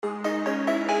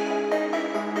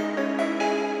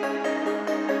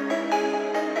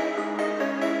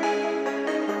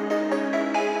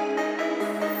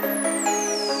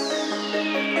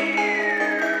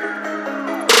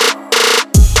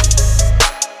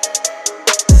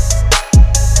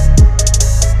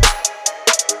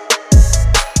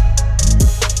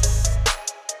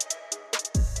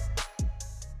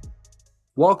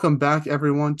Welcome back,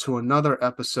 everyone, to another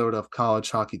episode of College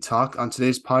Hockey Talk. On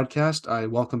today's podcast, I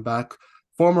welcome back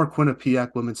former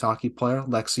Quinnipiac women's hockey player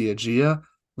Lexie Adzija.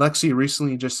 Lexie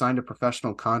recently just signed a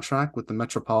professional contract with the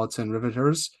Metropolitan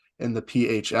Riveters in the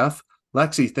PHF.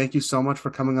 Lexie, thank you so much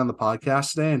for coming on the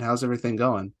podcast today, and how's everything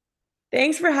going?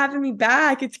 Thanks for having me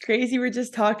back. It's crazy. We're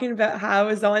just talking about how I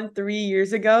was on 3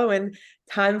 years ago and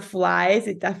time flies.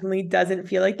 It definitely doesn't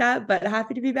feel like that, but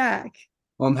happy to be back.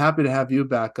 Well, I'm happy to have you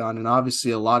back on, and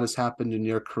obviously a lot has happened in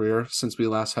your career since we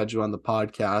last had you on the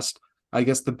podcast. I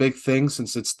guess the big thing,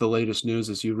 since it's the latest news,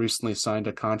 is you recently signed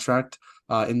a contract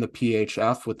in the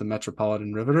PHF with the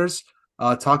Metropolitan Riveters.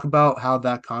 Talk about how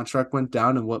that contract went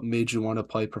down and what made you want to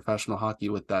play professional hockey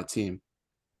with that team.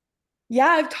 Yeah,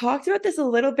 I've talked about this a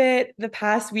little bit the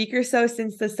past week or so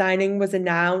since the signing was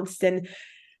announced. And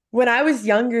when I was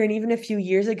younger, and even a few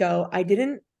years ago, I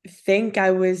didn't think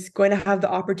I was going to have the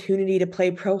opportunity to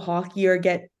play pro hockey or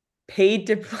get paid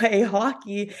to play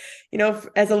hockey.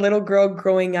 As a little girl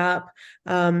growing up,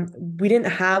 we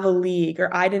didn't have a league,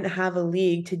 or I didn't have a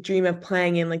league to dream of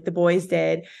playing in like the boys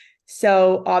did.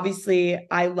 So obviously,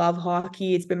 I love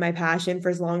hockey. It's been my passion for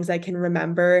as long as I can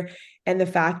remember. And the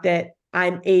fact that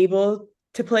I'm able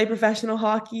to play professional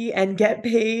hockey and get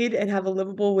paid and have a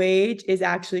livable wage is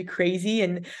actually crazy.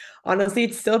 And honestly,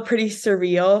 it's still pretty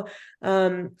surreal.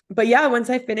 But yeah, once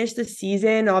I finished the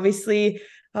season, obviously,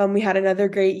 we had another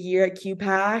great year at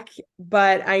QPAC,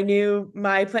 but I knew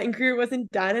my playing career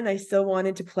wasn't done and I still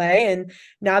wanted to play. And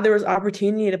now there was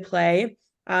opportunity to play.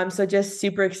 So just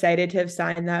super excited to have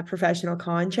signed that professional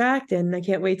contract, and I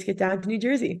can't wait to get down to New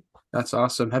Jersey. That's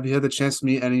awesome. Have you had the chance to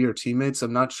meet any of your teammates?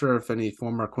 I'm not sure if any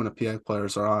former Quinnipiac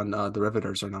players are on the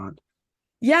Riveters or not.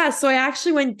 Yeah, so I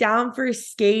actually went down for a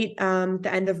skate the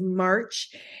end of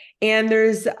March. And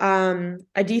there's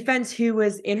a defense who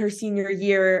was in her senior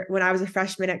year when I was a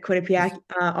freshman at Quinnipiac,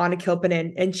 Anna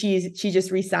Kilpinen, and she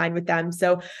just re-signed with them.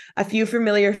 So a few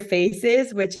familiar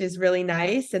faces, which is really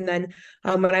nice. And then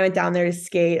when I went down there to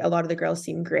skate, a lot of the girls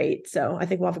seemed great. So I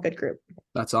think we'll have a good group.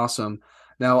 That's awesome.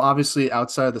 Now, obviously,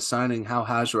 outside of the signing, how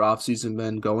has your offseason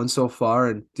been going so far?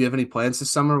 And do you have any plans this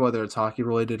summer, whether it's hockey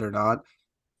related or not?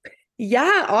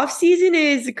 Yeah, off season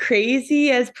is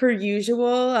crazy as per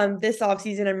usual. This off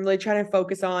season, I'm really trying to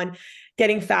focus on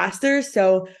getting faster.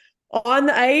 So on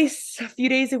the ice, a few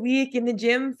days a week, in the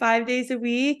gym, 5 days a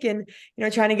week, and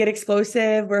trying to get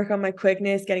explosive, work on my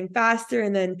quickness, getting faster,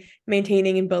 and then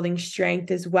maintaining and building strength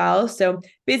as well. So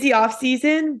busy off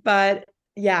season, but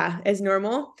yeah, as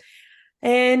normal.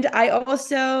 And I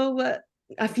also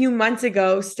a few months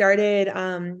ago started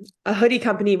a hoodie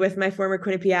company with my former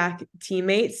Quinnipiac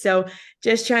teammates. So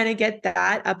just trying to get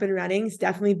that up and running. It's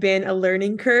definitely been a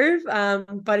learning curve,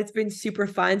 but it's been super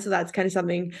fun. So that's kind of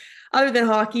something other than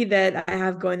hockey that I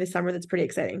have going this summer that's pretty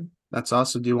exciting. That's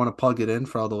awesome. Do you want to plug it in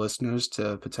for all the listeners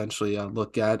to potentially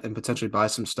look at and potentially buy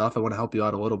some stuff? I want to help you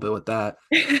out a little bit with that.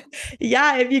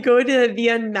 Yeah, if you go to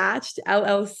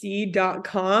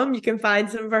theunmatchedllc.com, you can find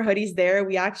some of our hoodies there.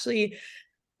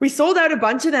 We sold out a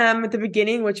bunch of them at the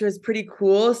beginning, which was pretty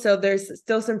cool. So there's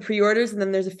still some pre-orders, and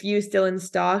then there's a few still in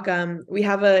stock. We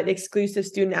have an exclusive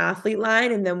student athlete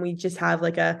line, and then we just have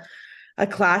like a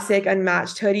classic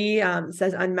unmatched hoodie. It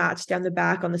says unmatched down the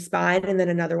back on the spine, and then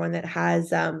another one that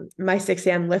has my 6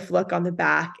 a.m. lift look on the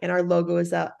back, and our logo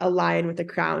is a lion with a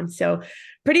crown. So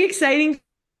pretty exciting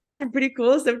and pretty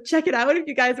cool. So check it out if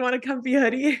you guys want a comfy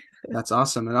hoodie. That's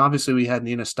awesome. And obviously, we had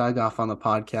Nina Steigoff on the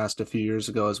podcast a few years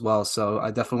ago as well. So I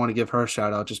definitely want to give her a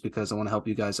shout out just because I want to help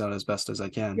you guys out as best as I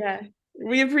can. Yeah,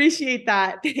 we appreciate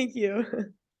that. Thank you.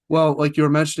 Well, like you were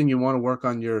mentioning, you want to work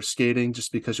on your skating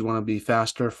just because you want to be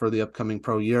faster for the upcoming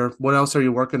pro year. What else are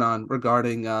you working on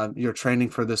regarding your training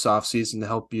for this off season to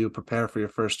help you prepare for your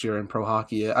first year in pro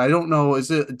hockey? I don't know. Is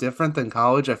it different than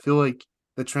college? I feel like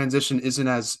the transition isn't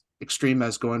as extreme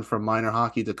as going from minor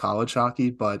hockey to college hockey,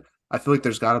 but I feel like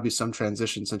there's got to be some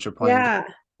transition since you're playing Yeah.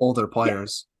 older Yeah.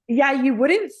 players. Yeah, you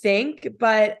wouldn't think,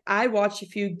 but I watched a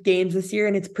few games this year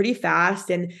and it's pretty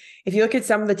fast. And if you look at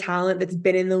some of the talent that's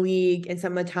been in the league and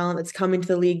some of the talent that's coming to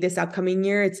the league this upcoming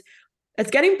year, it's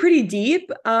getting pretty deep.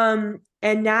 And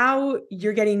now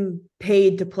you're getting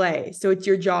paid to play. So it's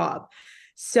your job.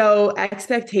 So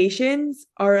expectations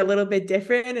are a little bit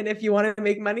different. And if you want to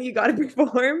make money, you got to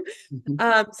perform.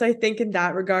 Mhm. So I think in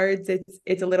that regards,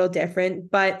 it's a little different.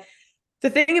 But the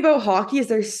thing about hockey is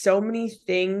there's so many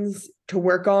things to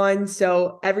work on.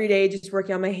 So every day just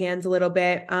working on my hands a little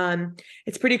bit.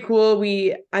 It's pretty cool.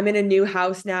 I'm in a new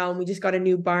house now and we just got a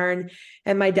new barn,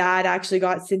 and my dad actually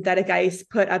got synthetic ice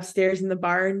put upstairs in the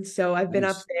barn. So I've been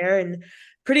up Nice. there and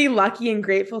pretty lucky and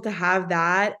grateful to have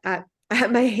that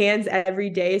at my hands every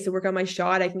day. So work on my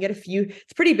shot. I can get a few,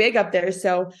 it's pretty big up there.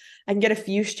 So I can get a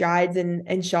few strides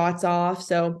and shots off.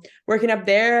 So working up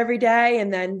there every day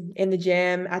and then in the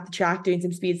gym at the track doing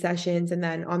some speed sessions and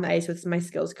then on the ice with my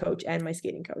skills coach and my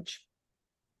skating coach.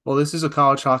 Well, this is a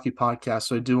college hockey podcast,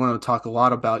 so I do want to talk a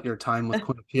lot about your time with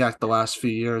Quinnipiac the last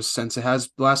few years. Since it has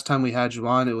last time we had you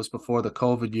on, it was before the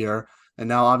COVID year, and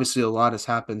now obviously a lot has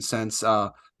happened since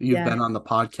you've Yeah. been on the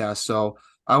podcast. So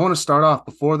I want to start off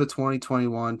before the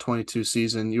 2021-22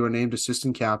 season. You were named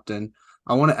assistant captain.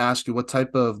 I want to ask you, what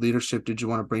type of leadership did you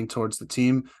want to bring towards the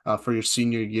team for your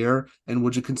senior year, and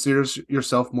would you consider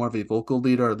yourself more of a vocal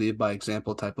leader or lead by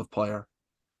example type of player?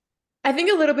 I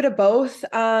think a little bit of both.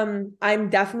 I'm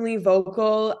definitely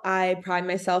vocal. I pride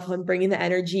myself on bringing the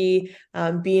energy,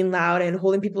 being loud, and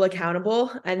holding people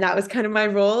accountable. And that was kind of my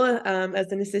role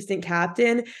as an assistant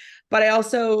captain. But I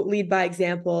also lead by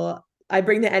example. I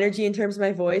bring the energy in terms of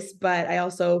my voice, but I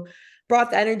also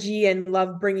brought the energy and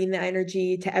love bringing the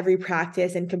energy to every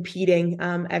practice and competing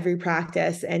every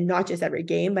practice and not just every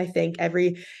game. I think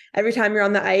every time you're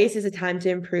on the ice is a time to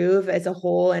improve as a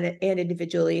whole and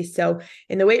individually. So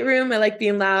in the weight room, I like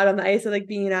being loud. On the ice, I like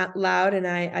being loud, and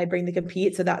I bring the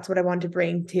compete. So that's what I want to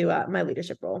bring to my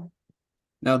leadership role.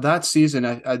 Now that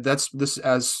season, that's this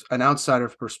as an outsider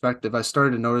perspective. I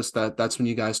started to notice that that's when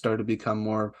you guys started to become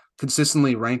more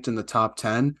consistently ranked in the top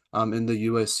 10 in the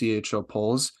USCHO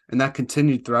polls, and that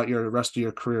continued throughout your rest of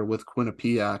your career with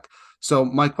Quinnipiac. So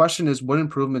my question is, what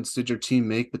improvements did your team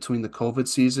make between the COVID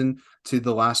season to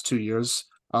the last 2 years?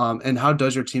 And how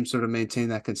does your team sort of maintain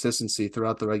that consistency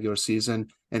throughout the regular season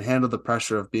and handle the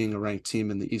pressure of being a ranked team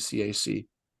in the ECAC?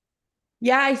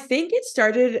 Yeah, I think it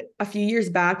started a few years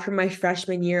back from my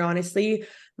freshman year, honestly.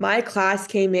 My class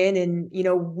came in and,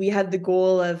 we had the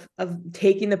goal of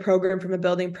taking the program from a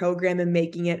building program and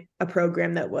making it a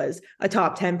program that was a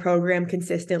top 10 program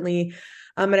consistently.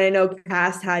 And I know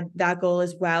Cast had that goal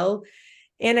as well.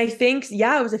 And I think,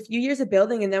 yeah, it was a few years of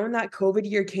building. And then when that COVID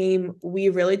year came, we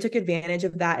really took advantage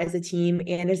of that as a team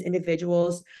and as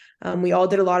individuals. We all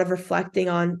did a lot of reflecting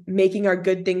on making our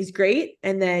good things great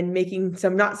and then making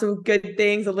some not so good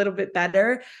things a little bit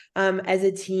better as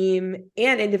a team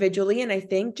and individually. And I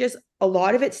think just a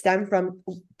lot of it stemmed from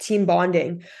team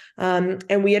bonding.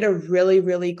 And we had a really,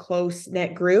 really close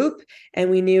knit group. And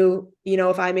we knew,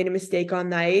 if I made a mistake on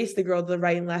the ice, the girl to the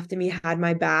right and left of me had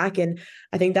my back. And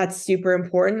I think that's super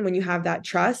important when you have that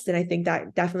trust. And I think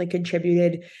that definitely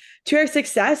contributed to our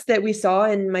success that we saw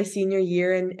in my senior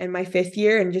year and my fifth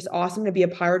year, and just awesome to be a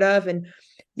part of. And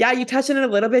yeah, you touched on it a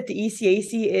little bit. The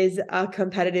ECAC is a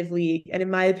competitive league. And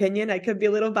in my opinion, I could be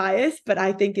a little biased, but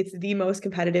I think it's the most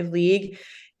competitive league.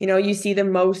 You see the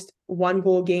most one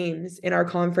goal games in our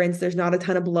conference. There's not a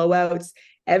ton of blowouts.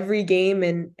 Every game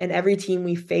and every team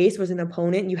we faced was an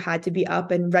opponent. You had to be up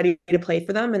and ready to play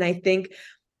for them. And I think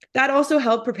that also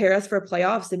helped prepare us for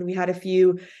playoffs. And we had a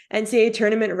few NCAA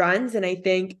tournament runs. And I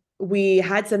think we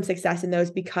had some success in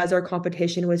those because our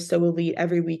competition was so elite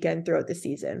every weekend throughout the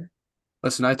season.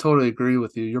 Listen, I totally agree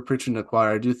with you. You're preaching to the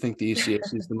choir. I do think the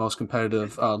ECAC is the most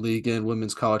competitive league in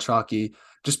women's college hockey,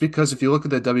 just because if you look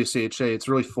at the WCHA, it's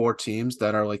really four teams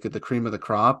that are like the cream of the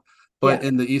crop. But Yeah.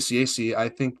 in the ECAC, I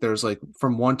think there's like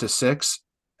from 1 to 6,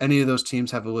 any of those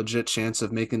teams have a legit chance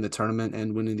of making the tournament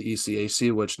and winning the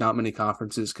ECAC, which not many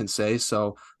conferences can say.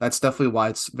 So that's definitely why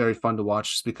it's very fun to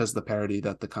watch, just because of the parity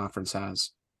that the conference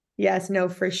has. Yes, no,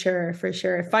 for sure, for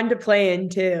sure. Fun to play in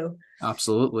too.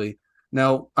 Absolutely.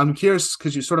 Now, I'm curious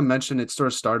because you sort of mentioned it sort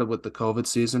of started with the COVID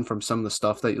season from some of the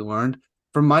stuff that you learned.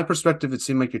 From my perspective, it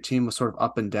seemed like your team was sort of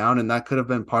up and down, and that could have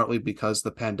been partly because of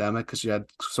the pandemic, because you had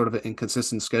sort of an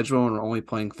inconsistent schedule and were only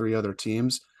playing three other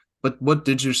teams. But what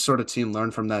did your sort of team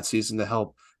learn from that season to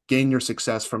help gain your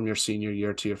success from your senior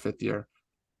year to your fifth year?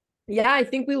 Yeah, I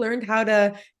think we learned how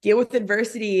to deal with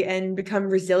adversity and become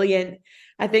resilient.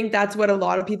 I think that's what a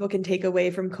lot of people can take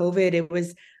away from COVID. It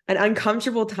was an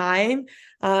uncomfortable time.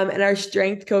 And our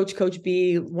strength coach, Coach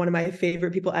B, one of my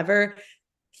favorite people ever,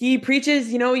 he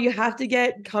preaches, you have to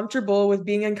get comfortable with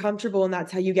being uncomfortable, and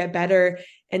that's how you get better.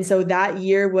 And so that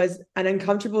year was an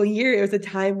uncomfortable year. It was a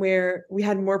time where we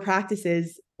had more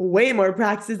practices, way more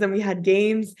practices than we had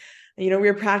games. We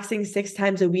were practicing 6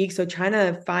 times a week. So trying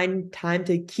to find time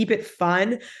to keep it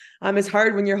fun is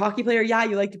hard when you're a hockey player. Yeah,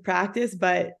 you like to practice,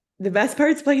 but the best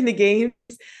part is playing the games.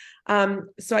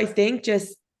 So I think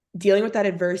just dealing with that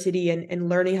adversity and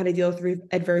learning how to deal with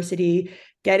adversity,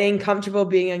 getting comfortable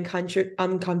being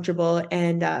uncomfortable,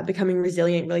 and becoming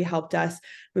resilient really helped us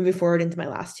moving forward into my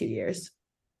last 2 years.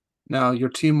 Now, your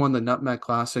team won the Nutmeg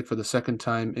Classic for the second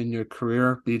time in your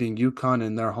career, beating UConn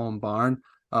in their home barn.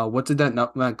 What did that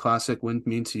Nutmeg Classic win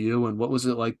mean to you, and what was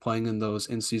it like playing in those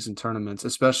in-season tournaments,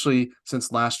 especially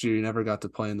since last year you never got to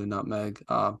play in the Nutmeg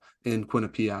in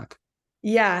Quinnipiac?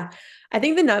 Yeah, I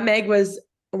think the nutmeg was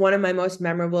one of my most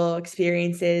memorable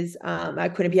experiences.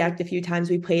 At Quinnipiac, the few times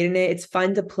we played in it, it's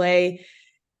fun to play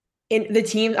in the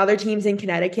teams, other teams in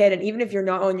Connecticut, and even if you're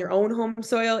not on your own home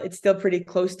soil, it's still pretty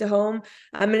close to home.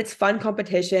 And it's fun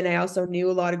competition. I also knew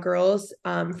a lot of girls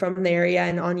from the area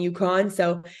and on UConn,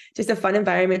 so just a fun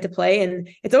environment to play. And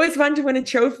it's always fun to win a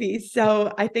trophy.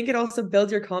 So I think it also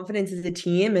builds your confidence as a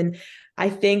team. And I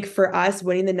think for us,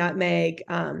 winning the nutmeg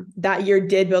that year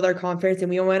did build our confidence, and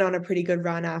we went on a pretty good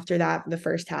run after that for the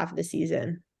first half of the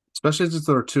season. Especially since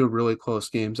there were two really close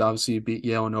games. Obviously, you beat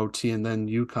Yale in OT, and then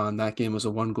UConn. That game was a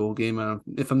one-goal game. And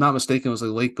if I'm not mistaken, it was a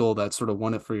late goal that sort of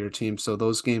won it for your team. So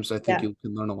those games, I think Yeah. you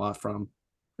can learn a lot from.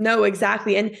 No,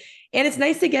 exactly. And it's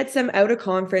nice to get some out of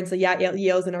conference. Like, yeah,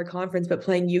 Yale's in our conference, but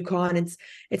playing UConn,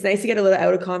 it's nice to get a little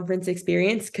out of conference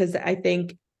experience because I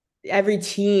think every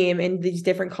team in these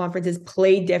different conferences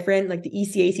play different. Like the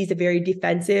ECAC is a very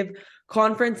defensive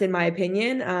conference, in my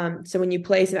opinion. So when you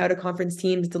play some out of conference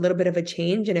teams, it's a little bit of a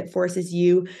change and it forces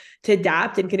you to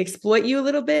adapt and can exploit you a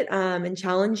little bit and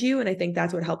challenge you. And I think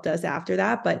that's what helped us after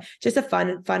that. But just a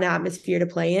fun atmosphere to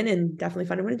play in and definitely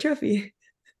fun to win a trophy.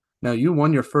 Now, you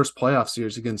won your first playoff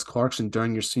series against Clarkson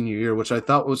during your senior year, which I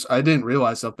thought was, I didn't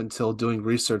realize up until doing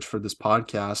research for this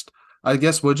podcast. I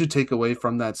guess, what'd you take away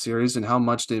from that series and how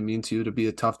much did it mean to you to be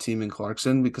a tough team in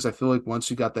Clarkson? Because I feel like once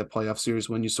you got that playoff series,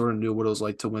 when you sort of knew what it was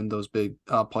like to win those big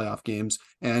playoff games,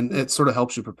 and it sort of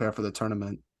helps you prepare for the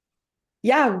tournament.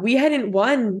 Yeah, we hadn't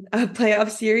won a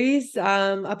playoff series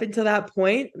up until that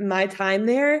point, my time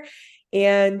there.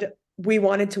 And we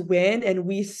wanted to win and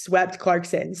we swept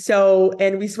Clarkson. So,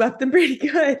 and we swept them pretty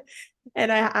good.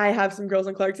 And I have some girls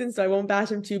in Clarkson, so I won't bash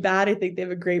them too bad. I think they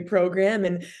have a great program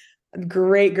and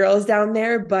great girls down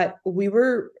there, but we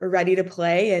were ready to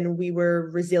play and we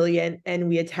were resilient and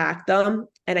we attacked them.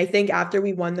 And I think after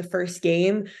we won the first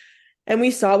game, and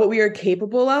we saw what we were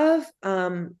capable of.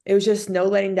 It was just no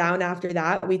letting down after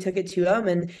that. We took it to them,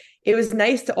 and it was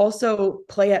nice to also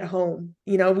play at home.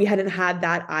 You know, we hadn't had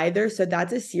that either. So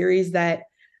that's a series that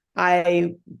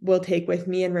I will take with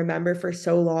me and remember for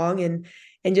so long.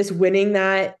 And just winning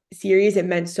that series, it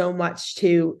meant so much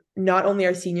to not only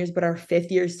our seniors, but our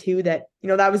fifth years too, that, you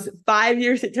know, that was 5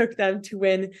 years it took them to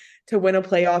win a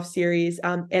playoff series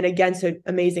and against an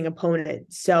amazing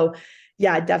opponent. So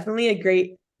yeah, definitely a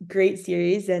great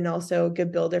series and also a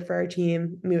good builder for our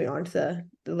team moving on to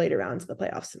the later rounds of the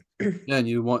playoffs. Yeah, and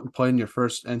you played in your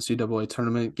first NCAA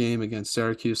tournament game against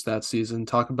Syracuse that season.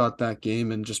 Talk about that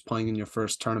game and just playing in your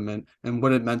first tournament and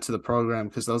what it meant to the program,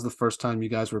 because that was the first time you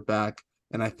guys were back,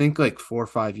 and I think like 4 or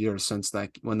 5 years since that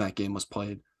when that game was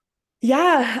played.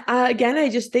 Yeah, again, I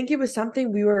just think it was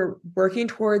something we were working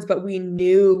towards, but we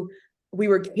knew we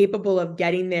were capable of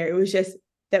getting there. It was just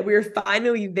that we were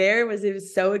finally there. It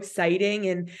was so exciting.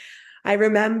 And I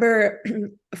remember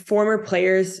former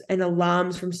players and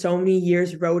alums from so many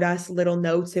years wrote us little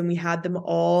notes, and we had them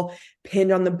all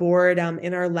pinned on the board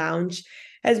in our lounge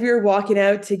as we were walking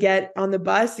out to get on the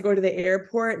bus to go to the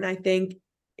airport. And I think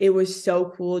it was so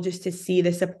cool just to see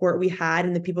the support we had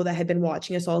and the people that had been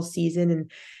watching us all season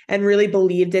and really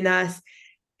believed in us.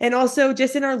 And also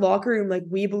just in our locker room, like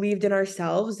we believed in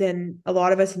ourselves and a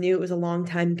lot of us knew it was a long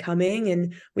time coming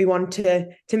and we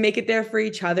wanted to make it there for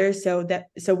each other. So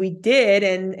we did.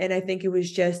 And I think it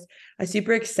was just a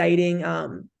super exciting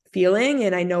feeling.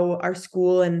 And I know our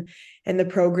school and the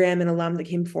program and alum that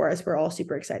came for us were all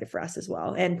super excited for us as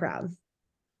well and proud.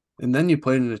 And then you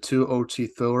played in a two OT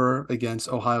thriller against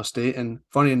Ohio State. And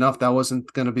funny enough, that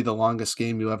wasn't going to be the longest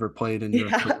game you ever played in your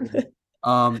Yeah. career.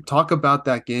 Talk about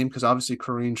that game, because obviously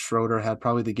Corrine Schroeder had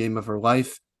probably the game of her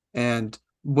life. And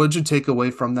what did you take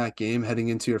away from that game heading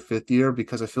into your fifth year?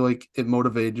 Because I feel like it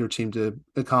motivated your team to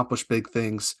accomplish big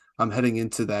things heading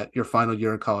into that your final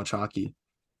year in college hockey.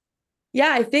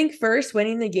 Yeah, I think first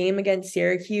winning the game against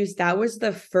Syracuse, that was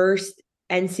the first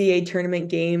NCAA tournament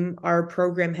game our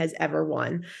program has ever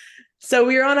won. So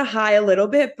we were on a high a little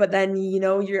bit, but then, you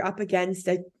know, you're up against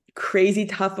a crazy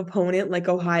tough opponent like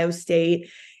Ohio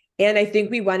State. And I think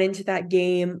we went into that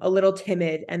game a little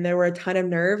timid and there were a ton of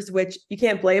nerves, which you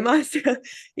can't blame us.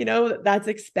 You know, that's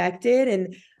expected.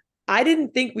 And I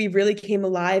didn't think we really came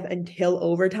alive until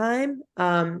overtime.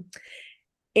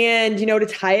 And, you know, to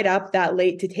tie it up that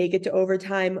late, to take it to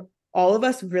overtime, all of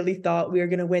us really thought we were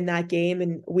going to win that game.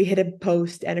 And we hit a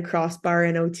post and a crossbar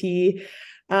in OT.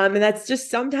 And that's just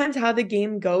sometimes how the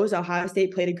game goes. Ohio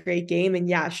State played a great game. And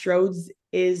yeah, Schroeds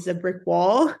is a brick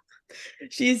wall.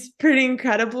 She's pretty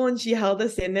incredible and she held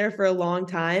us in there for a long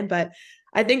time. But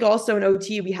I think also in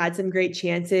OT we had some great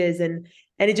chances and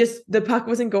it just the puck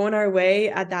wasn't going our way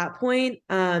at that point.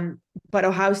 But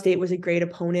Ohio State was a great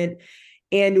opponent.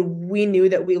 And we knew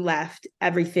that we left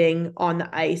everything on the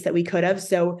ice that we could have.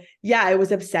 So yeah, it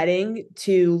was upsetting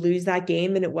to lose that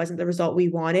game and it wasn't the result we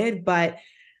wanted. But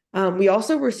we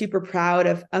also were super proud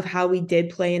of how we did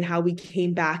play and how we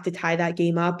came back to tie that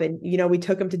game up. And, we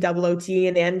took them to double OT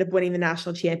and they ended up winning the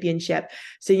national championship.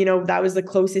 So, that was the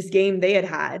closest game they had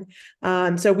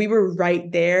had. So we were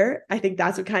right there. I think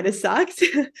that's what kind of sucks.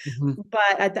 Mhm.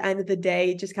 But at the end of the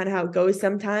day, just kind of how it goes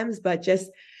sometimes, but just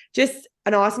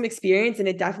an awesome experience. And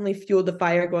it definitely fueled the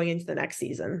fire going into the next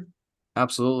season.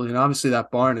 Absolutely. And obviously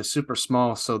that barn is super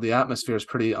small, so the atmosphere is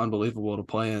pretty unbelievable to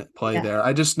play Yeah. there.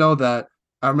 I just know that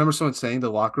I remember someone saying the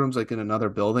locker room's like in another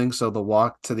building, so the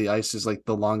walk to the ice is like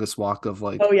the longest walk of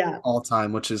like Oh yeah. all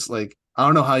time, which is like I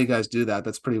don't know how you guys do that.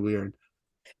 That's pretty weird.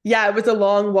 Yeah, it was a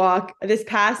long walk. This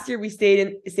past year we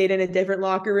stayed in a different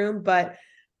locker room, but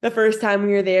the first time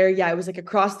we were there, yeah, it was like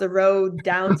across the road,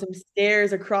 down some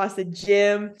stairs, across the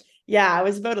gym. Yeah, it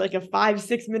was about like a 5,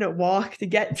 6 minute walk to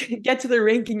get to the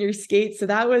rink in your skates. So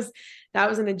that was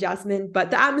an adjustment,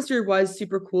 but the atmosphere was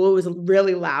super cool. It was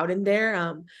really loud in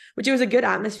there, which it was a good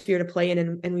atmosphere to play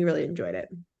in, and we really enjoyed it.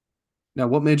 Now,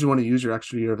 what made you want to use your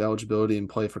extra year of eligibility and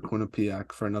play for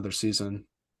Quinnipiac for another season?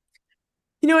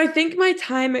 I think my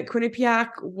time at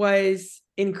Quinnipiac was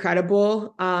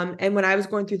incredible. And when I was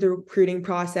going through the recruiting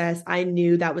process, I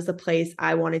knew that was the place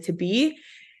I wanted to be.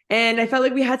 And I felt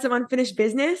like we had some unfinished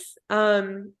business.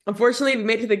 Unfortunately, we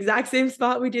made it to the exact same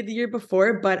spot we did the year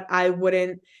before, but I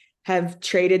wouldn't have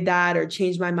traded that or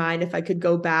changed my mind if I could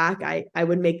go back. I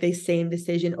would make the same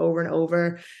decision over and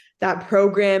over. That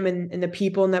program and the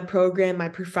people in that program, my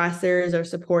professors, our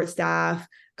support staff,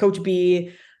 Coach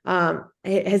B,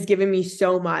 it has given me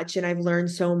so much and I've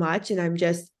learned so much. And I'm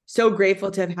just so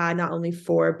grateful to have had not only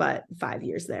 4 but 5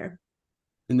 years there.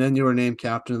 And then you were named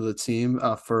captain of the team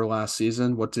for last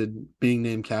season. What did being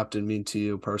named captain mean to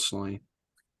you personally?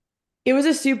 It was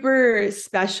a super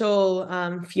special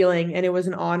feeling and it was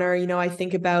an honor. I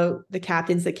think about the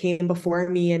captains that came before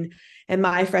me and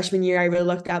my freshman year, I really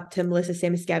looked up to Melissa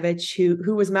Samoskevich,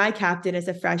 who was my captain as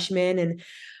a freshman. And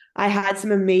I had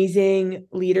some amazing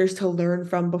leaders to learn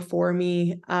from before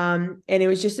me. And it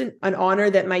was just an honor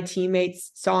that my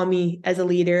teammates saw me as a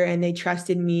leader and they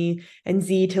trusted me and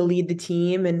Z to lead the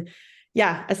team. And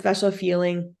yeah, a special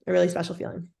feeling, a really special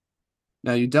feeling.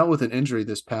 Now, you dealt with an injury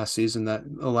this past season that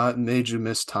a lot made you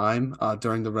miss time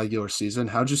during the regular season.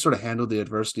 How'd you sort of handle the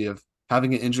adversity of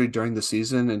having an injury during the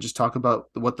season and just talk about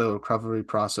what the recovery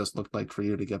process looked like for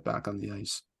you to get back on the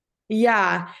ice?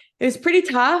 Yeah, it was pretty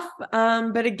tough.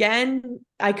 But again,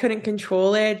 I couldn't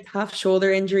control it. Tough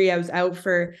shoulder injury. I was out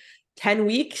for 10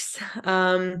 weeks.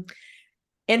 And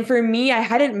for me,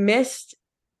 I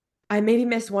maybe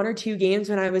missed 1 or 2 games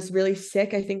when I was really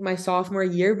sick, I think my sophomore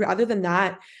year. But other than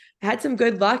that, I had some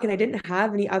good luck and I didn't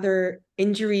have any other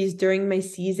injuries during my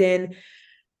season.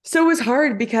 So it was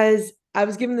hard because I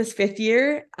was given this 5th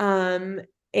year.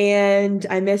 And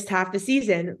I missed half the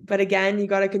season. But again, you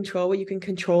got to control what you can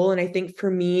control. And I think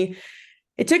for me,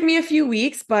 it took me a few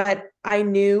weeks, but I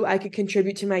knew I could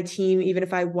contribute to my team even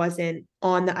if I wasn't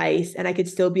on the ice and I could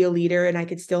still be a leader and I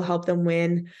could still help them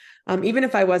win. Even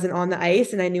if I wasn't on the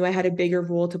ice and I knew I had a bigger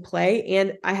role to play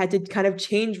and I had to kind of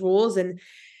change rules and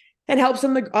help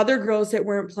some of the other girls that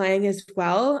weren't playing as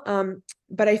well.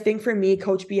 But I think for me,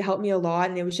 Coach B helped me a lot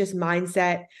and it was just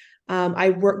mindset.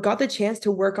 Got the chance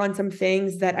to work on some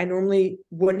things that I normally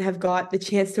wouldn't have got the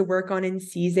chance to work on in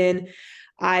season.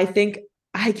 I think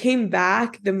I came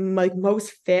back the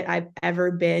most fit I've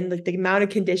ever been. Like the amount of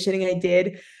conditioning I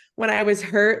did when I was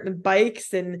hurt, the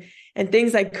bikes and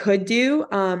things I could do,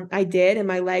 I did, and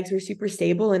my legs were super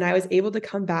stable, and I was able to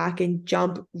come back and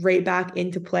jump right back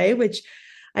into play, which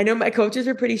I know my coaches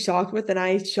were pretty shocked with, and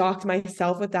I shocked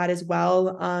myself with that as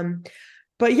well.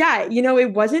 But yeah,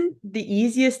 it wasn't the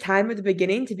easiest time at the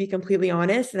beginning, to be completely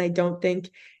honest. And I don't think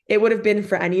it would have been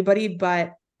for anybody,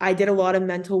 but I did a lot of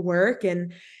mental work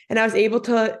and I was able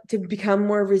to become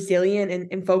more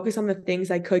resilient and focus on the things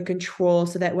I could control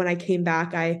so that when I came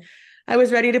back, I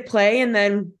was ready to play and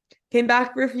then came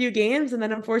back for a few games and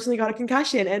then unfortunately got a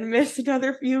concussion and missed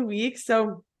another few weeks.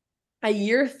 So a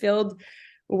year filled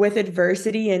with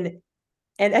adversity and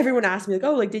everyone asked me like,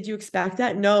 oh, like, did you expect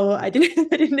that? No, I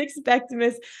didn't. I didn't expect to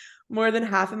miss more than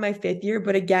half of my 5th year.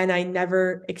 But again, I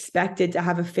never expected to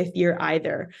have a 5th year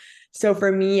either. So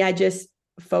for me, I just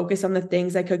focus on the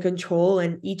things I could control.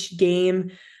 And each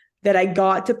game that I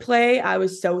got to play, I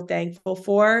was so thankful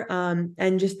for,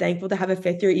 and just thankful to have a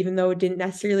fifth year, even though it didn't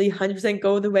necessarily 100%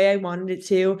 go the way I wanted it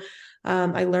to.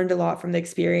 I learned a lot from the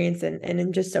experience, and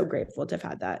I'm just so grateful to have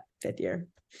had that fifth year.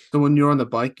 So when you were on the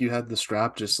bike, you had the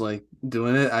strap just like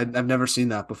doing it. I've never seen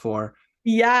that before.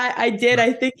 Yeah, I did.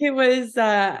 I think it was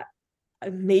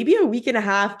maybe a week and a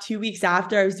half, 2 weeks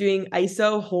after I was doing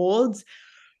ISO holds,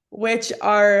 which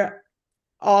are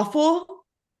awful,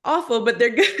 awful, but they're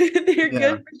good. They're Yeah.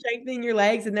 good for strengthening your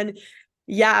legs. And then,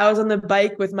 yeah, I was on the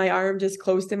bike with my arm just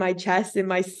close to my chest in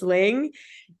my sling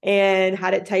and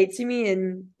had it tight to me.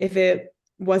 And if it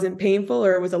wasn't painful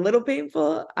or it was a little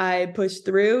painful, I pushed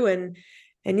through and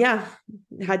yeah,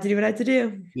 had to do what I had to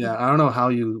do. Yeah, I don't know how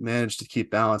you manage to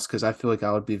keep balance because I feel like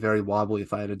I would be very wobbly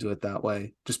if I had to do it that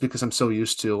way, just because I'm so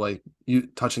used to like you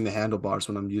touching the handlebars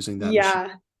when I'm using that machine.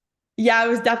 Yeah. Yeah, it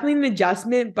was definitely an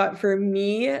adjustment, but for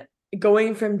me,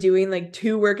 going from doing like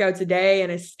 2 workouts a day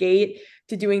and a skate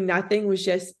to doing nothing was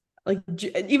just like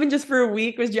even just for a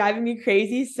week was driving me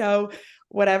crazy. So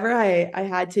whatever I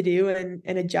had to do and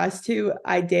adjust to,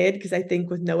 I did because I think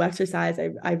with no exercise,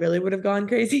 I really would have gone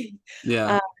crazy.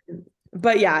 Yeah. Um,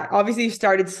 but yeah, obviously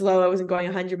started slow. I wasn't going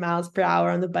 100 miles per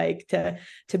hour on the bike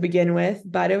to begin with,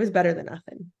 but it was better than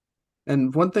nothing.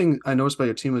 And one thing I noticed about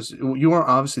your team was you weren't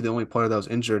obviously the only player that was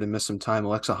injured and missed some time.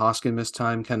 Alexa Hoskin missed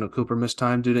time, Kendall Cooper missed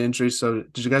time due to injuries. So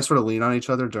did you guys sort of lean on each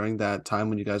other during that time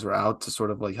when you guys were out to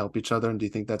sort of like help each other? And do you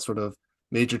think that sort of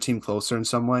made your team closer in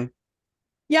some way?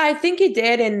 Yeah, I think it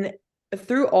did. And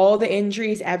through all the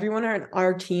injuries, everyone on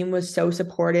our team was so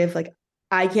supportive. Like,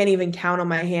 I can't even count on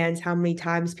my hands how many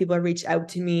times people have reached out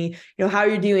to me. How are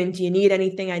you doing? Do you need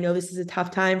anything? I know this is a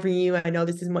tough time for you. I know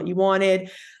this isn't what you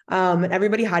wanted. And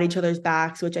everybody had each other's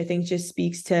backs, which I think just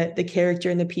speaks to the character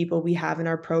and the people we have in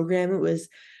our program. It was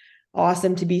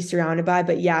awesome to be surrounded by.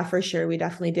 But yeah, for sure, we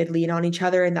definitely did lean on each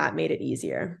other, and that made it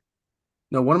easier.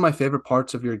 No, one of my favorite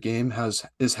parts of your game has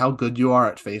is how good you are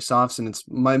at faceoffs, and it's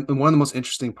one of the most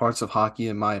interesting parts of hockey,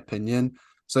 in my opinion.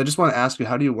 So I just want to ask you,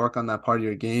 how do you work on that part of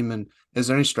your game, and is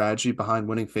there any strategy behind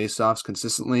winning faceoffs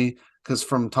consistently? Because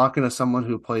from talking to someone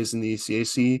who plays in the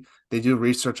ECAC, they do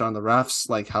research on the refs,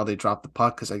 like how they drop the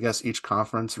puck, because I guess each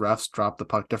conference refs drop the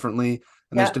puck differently,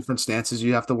 and there's Yeah. different stances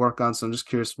you have to work on. So I'm just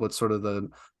curious, what sort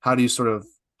of how do you sort of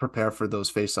prepare for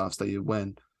those faceoffs that you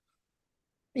win?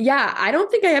 Yeah, I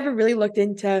don't think I ever really looked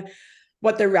into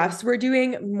what the refs were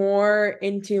doing, more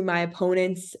into my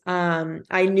opponents.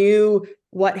 I knew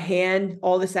what hand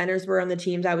all the centers were on the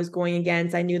teams I was going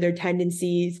against. I knew their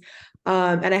tendencies.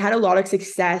 And I had a lot of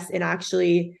success in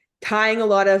actually tying a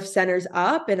lot of centers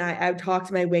up. And I would talk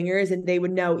to my wingers and they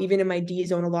would know, even in my D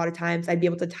zone, a lot of times I'd be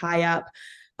able to tie up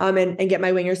and get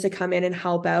my wingers to come in and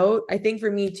help out. I think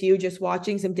for me too, just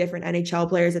watching some different NHL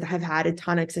players that have had a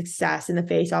ton of success in the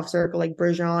face-off circle, like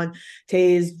Bergeron,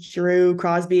 Taze, Giroux,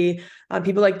 Crosby,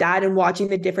 people like that, and watching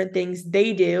the different things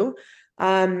they do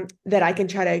that I can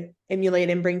try to emulate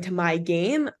and bring to my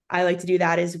game. I like to do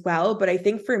that as well. But I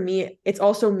think for me, it's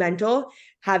also mental,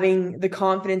 having the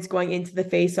confidence going into the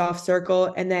face-off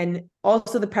circle, and then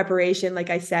also the preparation. Like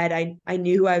I said, I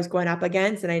knew who I was going up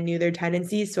against and I knew their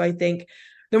tendencies. So I think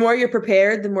the more you're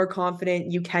prepared, the more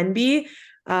confident you can be,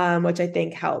 which I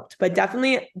think helped. But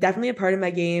definitely a part of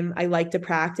my game. I like to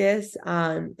practice,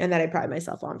 and that I pride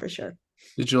myself on for sure.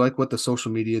 Did you like what the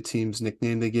social media team's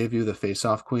nickname they gave you, the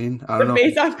Face-Off Queen? I don't The know.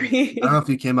 face-off I don't know green. if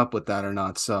you came up with that or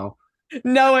not. So,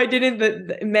 No, I didn't.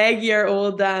 But Maggie, our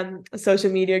old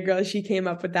social media girl, she came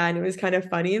up with that, and it was kind of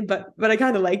funny. But I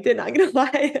kind of liked it. Not gonna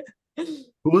lie.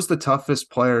 who was the toughest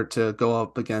player to go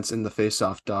up against in the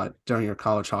face-off dot during your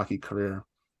college hockey career?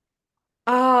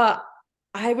 Uh,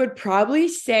 I would probably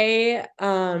say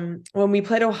when we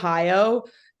played Ohio,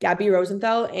 Gabby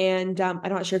Rosenthal and I'm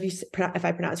not sure if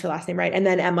I pronounced her last name right, and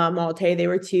then Emma Malte. They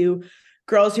were two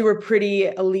girls who were pretty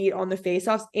elite on the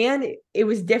faceoffs, and it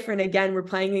was different. Again, we're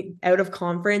playing out of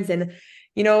conference, and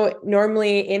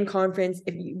normally in conference,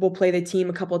 if we'll play the team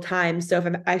a couple times. So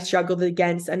if I struggled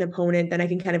against an opponent, then I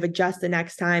can kind of adjust the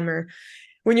next time, or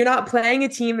when you're not playing a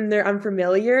team and they're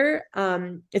unfamiliar,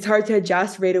 it's hard to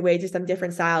adjust right away to some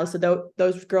different styles. So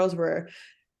those girls were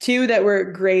two that were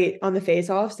great on the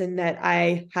face-offs, and that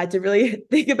I had to really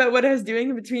think about what I was doing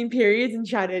in between periods and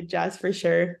try to adjust for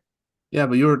sure. Yeah,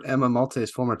 but you were Emma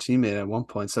Malte's former teammate at one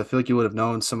point, so I feel like you would have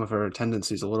known some of her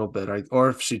tendencies a little bit, right? Or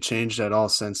if she changed at all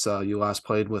since you last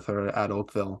played with her at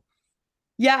Oakville.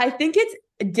 Yeah, I think it's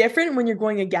different when you're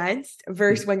going against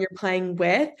versus when you're playing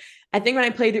with. I think when I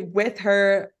played with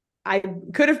her, I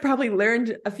could have probably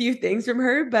learned a few things from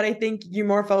her, but I think you're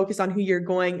more focused on who you're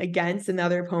going against and the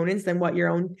other opponents than what your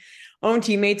own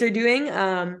teammates are doing.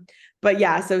 But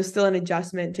yeah, so still an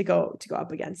adjustment to go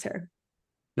up against her.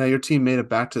 Now your team made it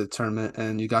back to the tournament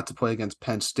and you got to play against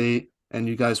Penn State and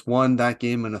you guys won that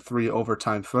game in a 3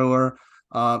 overtime thriller.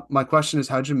 My question is,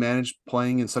 how'd you manage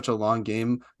playing in such a long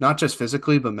game, not just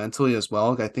physically, but mentally as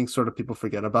well? I think sort of people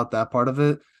forget about that part of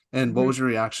it. And what Mhm. was your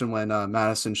reaction when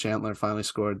Madison Chandler finally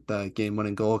scored the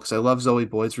game-winning goal? Because I love Zoe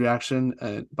Boyd's reaction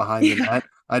behind the Yeah. net.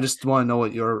 I just want to know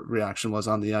what your reaction was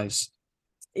on the ice.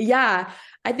 Yeah.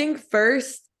 I think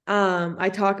first, I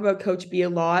talk about Coach B a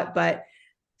lot, but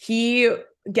he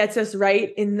gets us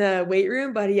right in the weight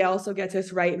room, but he also gets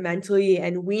us right mentally.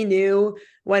 And we knew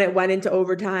when it went into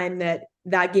overtime that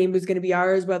that game was going to be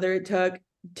ours, whether it took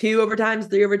 2 overtimes,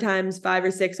 3 overtimes, 5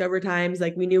 or 6 overtimes.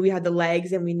 Like we knew we had the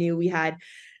legs and we knew we had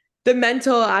the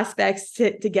mental aspects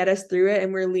to get us through it.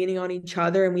 And we are leaning on each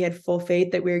other and we had full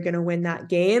faith that we were going to win that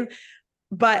game.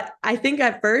 But I think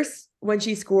at first, when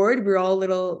she scored, we were all a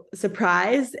little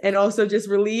surprised and also just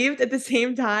relieved at the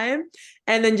same time.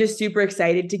 And then just super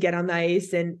excited to get on the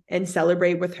ice and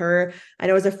celebrate with her. I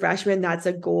know as a freshman, that's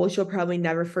a goal she'll probably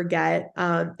never forget.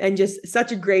 And just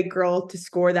such a great girl to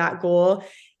score that goal.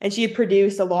 And she had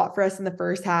produced a lot for us in the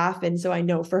first half. And so I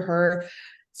know for her,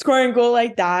 scoring a goal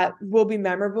like that will be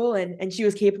memorable. And she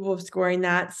was capable of scoring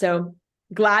that. So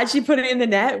glad she put it in the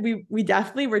net. We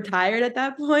definitely were tired at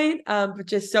that point, but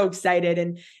just so excited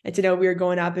and to know we were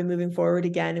going up and moving forward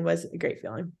again. It was a great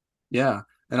feeling. Yeah.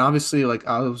 And obviously, like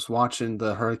I was watching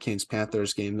the Hurricanes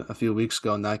Panthers game a few weeks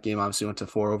ago, and that game obviously went to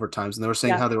 4 overtimes. And they were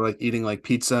saying Yeah. how they were like eating like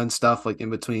pizza and stuff like in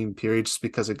between periods just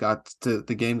because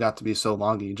the game got to be so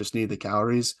long and you just need the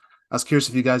calories. I was curious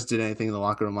if you guys did anything in the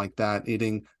locker room like that,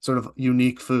 eating sort of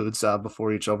unique foods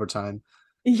before each overtime.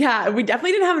 Yeah, we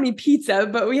definitely didn't have any pizza,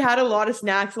 but we had a lot of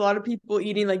snacks, a lot of people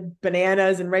eating like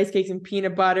bananas and rice cakes and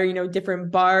peanut butter,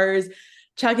 different bars,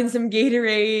 chugging some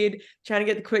Gatorade, trying to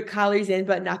get the quick calories in,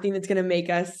 but nothing that's going to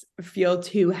make us feel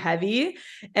too heavy.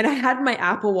 And I had my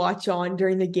Apple Watch on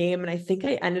during the game, and I think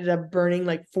I ended up burning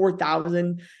like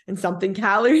 4,000 and something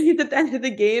calories at the end of the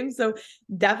game. So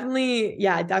definitely,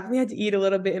 yeah, definitely had to eat a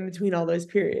little bit in between all those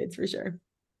periods for sure.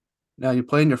 Now you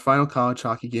played in your final college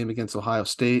hockey game against Ohio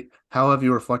State. How have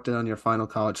you reflected on your final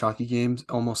college hockey games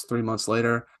almost 3 months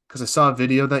later? Because I saw a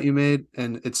video that you made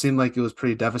and it seemed like it was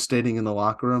pretty devastating in the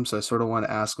locker room. So I sort of want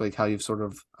to ask like how you've sort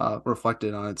of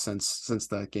reflected on it since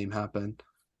that game happened.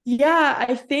 Yeah,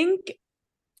 I think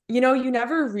you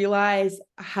never realize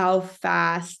how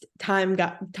fast time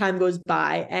goes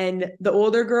by. And the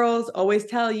older girls always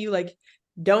tell you like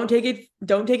don't take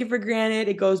it for granted.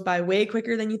 It goes by way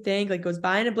quicker than you think. Like goes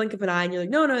by in a blink of an eye and you're like,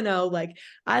 no, no, no, like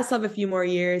I still have a few more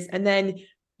years. And then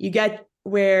you get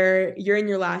where you're in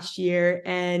your last year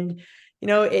and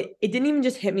it didn't even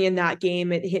just hit me in that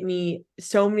game. It hit me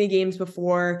so many games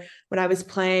before when I was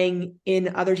playing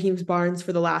in other teams' barns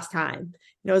for the last time.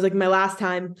 It was like my last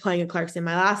time playing at Clarkson,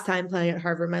 my last time playing at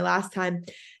Harvard, my last time.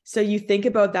 So you think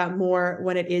about that more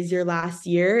when it is your last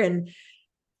year. And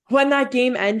when that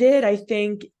game ended, I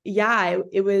think, yeah,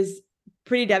 it was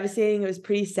pretty devastating. It was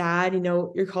pretty sad.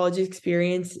 Your college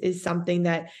experience is something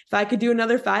that if I could do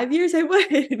another 5 years, I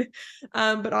would.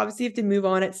 But obviously, you have to move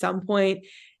on at some point.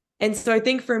 And so I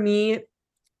think for me,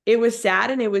 it was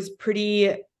sad and it was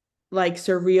pretty like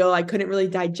surreal. I couldn't really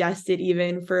digest it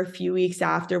even for a few weeks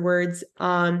afterwards.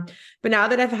 But now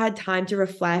that I've had time to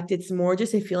reflect, it's more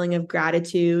just a feeling of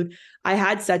gratitude. I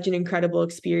had such an incredible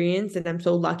experience and I'm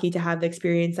so lucky to have the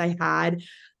experience I had.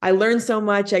 I learned so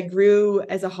much. I grew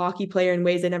as a hockey player in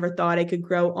ways I never thought I could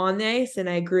grow on the ice, and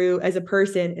I grew as a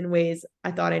person in ways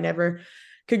I thought I never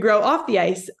could grow off the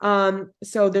ice.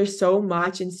 So there's so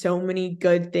much and so many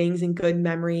good things and good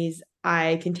memories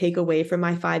I can take away from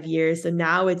my 5 years. So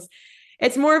now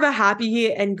it's more of a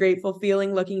happy and grateful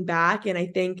feeling looking back. And I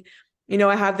think,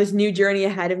 I have this new journey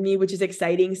ahead of me, which is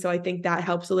exciting. So I think that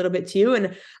helps a little bit too.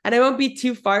 And I won't be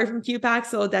too far from QPAC,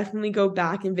 so I'll definitely go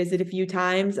back and visit a few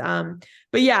times.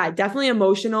 But yeah, definitely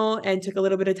emotional and took a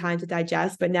little bit of time to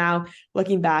digest. But now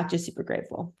looking back, just super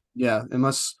grateful. Yeah,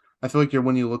 unless I feel like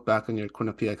when you look back on your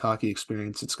Quinnipiac hockey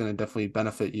experience, it's going to definitely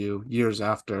benefit you years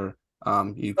after you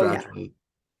Oh yeah. graduate.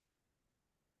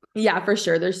 Yeah, for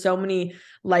sure. There's so many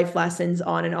life lessons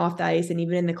on and off the ice and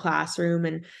even in the classroom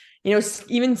and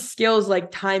even skills like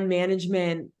time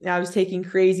management. I was taking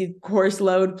crazy course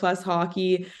load plus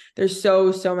hockey. There's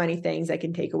so many things I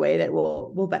can take away that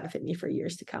will benefit me for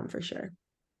years to come for sure.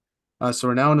 So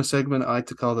we're now in a segment I like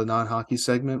to call the non-hockey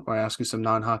segment, where I ask you some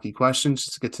non-hockey questions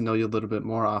just to get to know you a little bit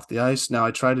more off the ice. Now,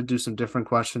 I tried to do some different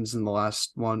questions in the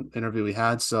last one interview we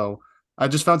had, so I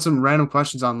just found some random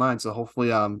questions online. So hopefully,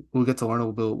 we'll get to learn a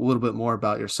little bit more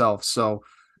about yourself. So,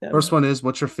 So first one is,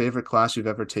 what's your favorite class you've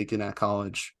ever taken at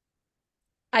college?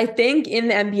 I think in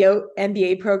the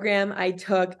MBA program, I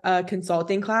took a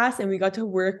consulting class and we got to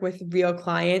work with real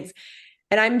clients.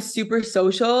 And I'm super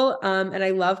social. And I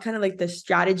love kind of like the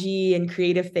strategy and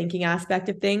creative thinking aspect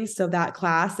of things. So that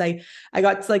class, I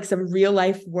got to like some real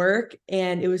life work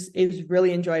and it was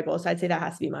really enjoyable. So I'd say that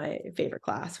has to be my favorite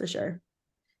class for sure.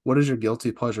 What is your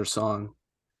guilty pleasure song?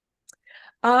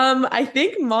 I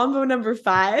think Mambo number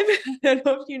five. I don't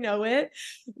know if you know it,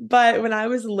 but when I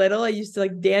was little, I used to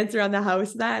like dance around the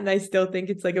house to that, and I still think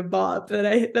it's like a bop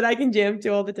that I can jam to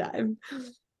all the time.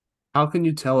 How can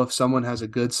you tell if someone has a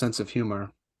good sense of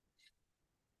humor?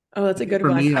 Oh, that's I a think good for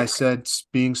one. me, I said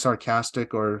being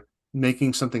sarcastic or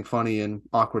making something funny in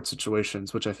awkward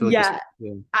situations, which I feel like is Yeah,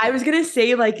 yeah. I was gonna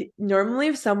say like normally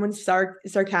if someone's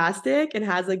sarcastic and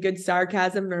has like good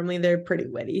sarcasm, normally they're pretty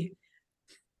witty.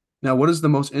 Now, what is the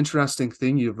most interesting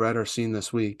thing you've read or seen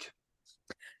this week?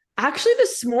 Actually,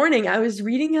 this morning I was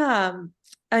reading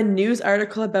a news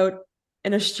article about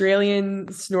an Australian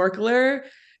snorkeler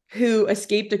who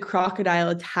escaped a crocodile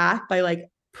attack by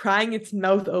like prying its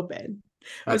mouth open.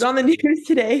 It was That's on the crazy. news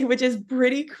today, which is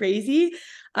pretty crazy.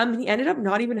 He ended up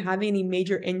not even having any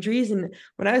major injuries. And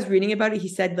when I was reading about it, he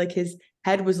said like his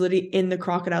head was literally in the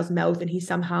crocodile's mouth and he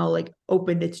somehow like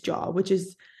opened its jaw, which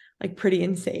is like pretty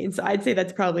insane. So I'd say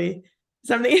that's probably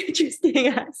something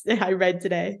interesting I read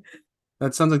today.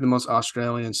 That sounds like the most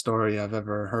Australian story I've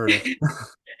ever heard of.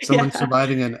 Someone Yeah,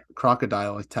 surviving a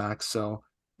crocodile attack. So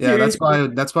yeah, seriously.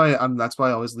 that's why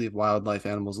I always leave wildlife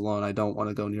animals alone. I don't want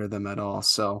to go near them at all.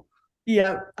 So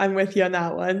Yeah, I'm with you on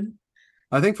that one.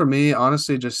 I think for me,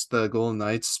 honestly, just the Golden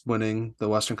Knights winning the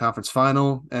Western Conference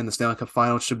Final and the Stanley Cup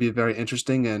Final should be very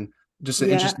interesting. And just an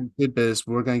Yeah. interesting tidbit is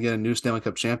we're going to get a new Stanley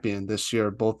Cup champion this year.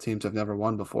 Both teams have never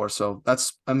won before, so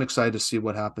that's I'm excited to see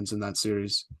what happens in that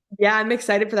series. Yeah, I'm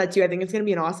excited for that too. I think it's going to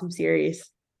be an awesome series.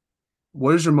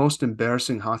 What is your most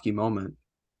embarrassing hockey moment?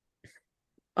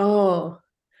 Oh,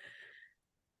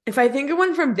 if I think of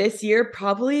one from this year,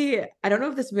 probably, I don't know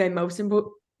if this is my most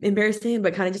embarrassing,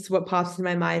 but kind of just what pops in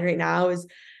my mind right now is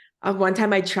one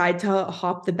time I tried to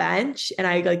hop the bench and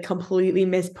I like completely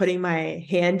missed putting my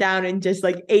hand down and just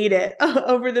like ate it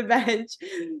over the bench.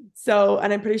 So,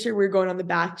 and I'm pretty sure we are going on the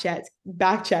back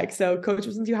check. So coach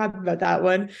wasn't too happy about that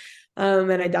one.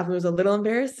 And I definitely was a little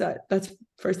embarrassed. So that's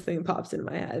first thing that pops into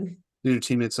my head. Did your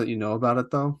teammates let you know about it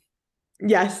though?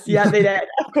 Yes, yeah, they did.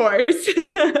 Of course.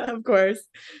 Of course.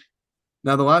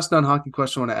 Now, the last non-hockey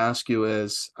question I want to ask you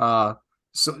is,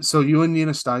 so you and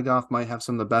Nina Steigoff might have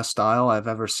some of the best style I've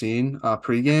ever seen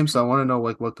pregame. So I want to know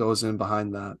like what goes in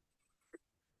behind that.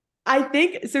 I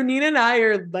think so. Nina and I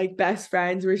are like best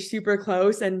friends. We're super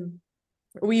close and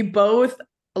we both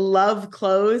love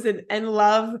clothes and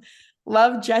love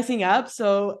dressing up.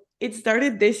 So it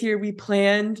started this year. We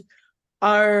planned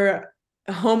our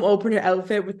home opener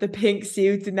outfit with the pink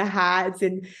suits and the hats.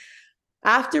 And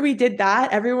after we did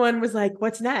that, everyone was like,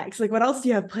 what's next? Like, what else do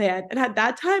you have planned? And at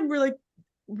that time, we're like,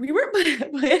 we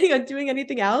weren't planning on doing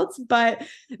anything else, but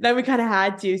then we kind of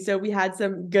had to. So we had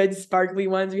some good sparkly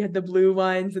ones. We had the blue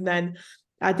ones. And then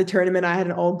at the tournament, I had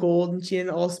an all gold and she had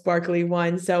an all sparkly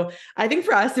one. So I think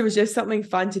for us, it was just something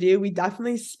fun to do. We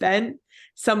definitely spent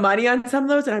some money on some of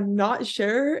those. And I'm not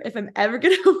sure if I'm ever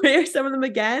going to wear some of them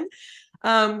again.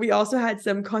 We also had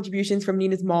some contributions from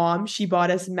Nina's mom. She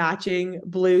bought us matching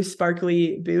blue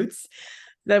sparkly boots.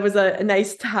 That was a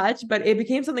nice touch, but it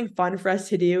became something fun for us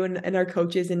to do. And our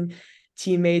coaches and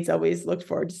teammates always looked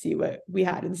forward to see what we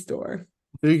had in store.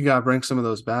 I think you gotta bring some of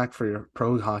those back for your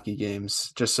pro hockey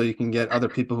games, just so you can get other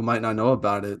people who might not know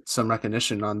about it some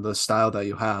recognition on the style that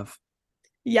you have.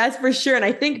 Yes, for sure. And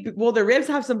I think well, the ribs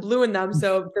have some blue in them,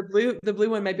 so the blue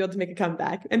one might be able to make a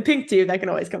comeback. And pink too, that can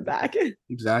always come back.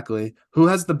 Exactly. Who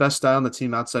has the best style on the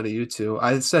team outside of you two?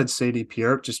 I said Sadie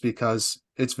Pierre just because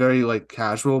it's very like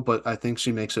casual, but I think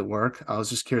she makes it work. I was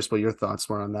just curious what your thoughts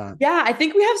were on that. Yeah, I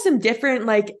think we have some different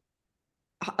like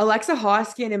Alexa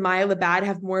Hoskins and Maya Labad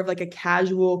have more of like a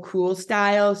casual, cool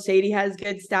style. Sadie has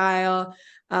good style.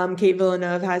 Kate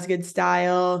Villeneuve has good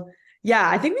style. Yeah,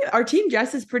 I think our team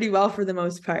dresses pretty well for the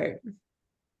most part.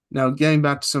 Now, getting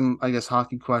back to some, I guess,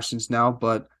 hockey questions now,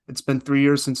 but it's been 3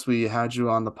 years since we had you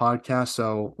on the podcast.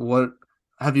 So, what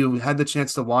have you had the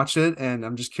chance to watch it? And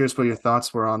I'm just curious what your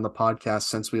thoughts were on the podcast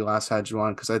since we last had you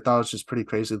on, because I thought it was just pretty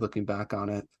crazy looking back on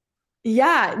it.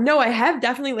 Yeah, no, I have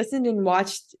definitely listened and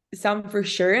watched some for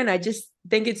sure. And I just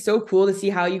think it's so cool to see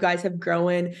how you guys have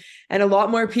grown. And a lot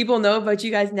more people know about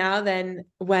you guys now than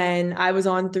when I was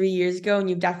on 3 years ago. And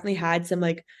you've definitely had some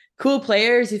like cool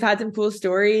players. You've had some cool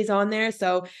stories on there.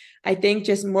 So I think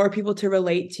just more people to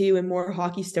relate to and more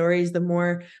hockey stories, the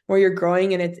more you're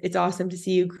growing. And it's awesome to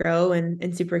see you grow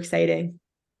and super exciting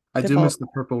I to do follow. miss the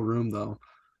purple room though.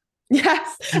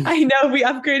 Yes, I know. We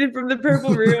upgraded from the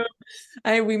purple room.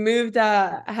 We moved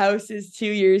houses 2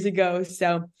 years ago.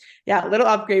 So yeah, a little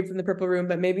upgrade from the purple room,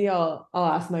 but maybe I'll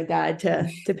ask my dad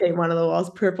to paint one of the walls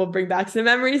purple, bring back some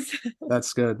memories.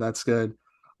 That's good. That's good.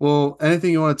 Well,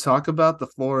 anything you want to talk about, the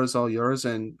floor is all yours.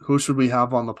 And who should we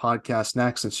have on the podcast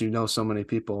next since you know so many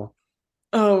people?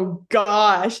 Oh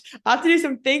gosh, I have to do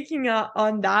some thinking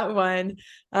on that one.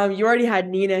 You already had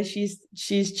Nina. She's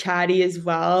chatty as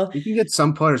well. You can get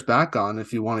some players back on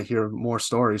if you want to hear more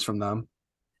stories from them.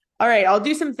 All right, I'll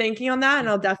do some thinking on that and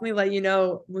I'll definitely let you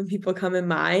know when people come in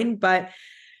mind. But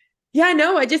yeah,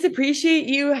 no, I just appreciate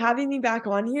you having me back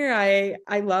on here.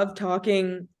 I love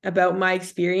talking about my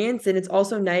experience, and it's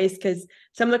also nice because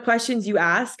some of the questions you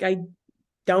ask, I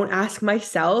don't ask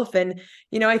myself. And,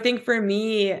 I think for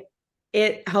me,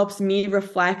 it helps me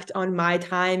reflect on my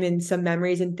time and some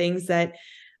memories and things that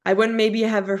I wouldn't maybe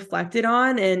have reflected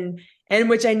on and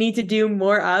which I need to do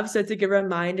more of. So it's a good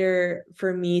reminder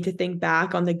for me to think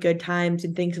back on the good times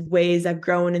and think of ways I've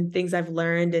grown and things I've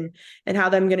learned and how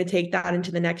I'm going to take that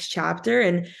into the next chapter.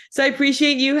 And so I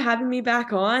appreciate you having me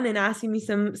back on and asking me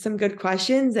some good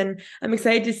questions. And I'm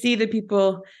excited to see the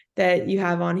people that you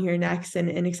have on here next and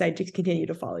excited to continue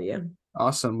to follow you.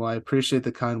 Awesome. Well, I appreciate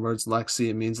the kind words, Lexie.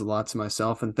 It means a lot to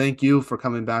myself. And thank you for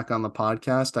coming back on the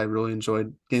podcast. I really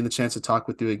enjoyed getting the chance to talk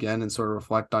with you again and sort of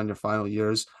reflect on your final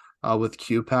years with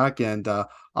QPAC. And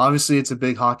obviously, it's a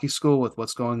big hockey school with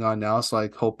what's going on now. So I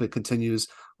hope it continues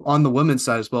on the women's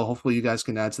side as well. Hopefully, you guys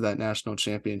can add to that national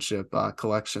championship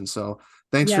collection. So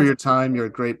thanks for Yes. your time. You're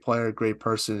a great player, great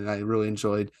person. And I really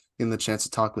enjoyed getting the chance to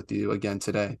talk with you again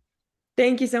today.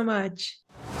 Thank you so much.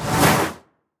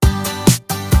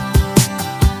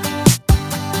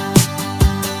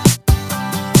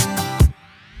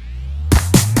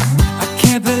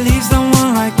 Can't believe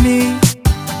someone like me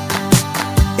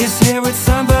is here with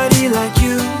somebody like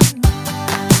you.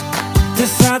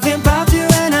 There's something about you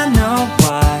and I know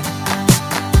why.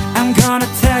 I'm gonna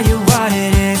tell you what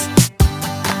it is.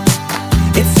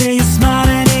 It's in your smile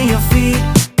and in your feet.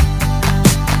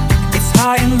 It's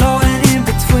high and low and in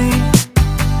between.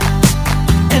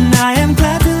 And I am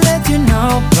glad to let you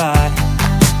know, but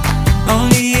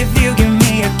only if you give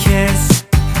me a kiss.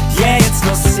 Yeah, it's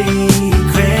no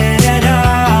secret.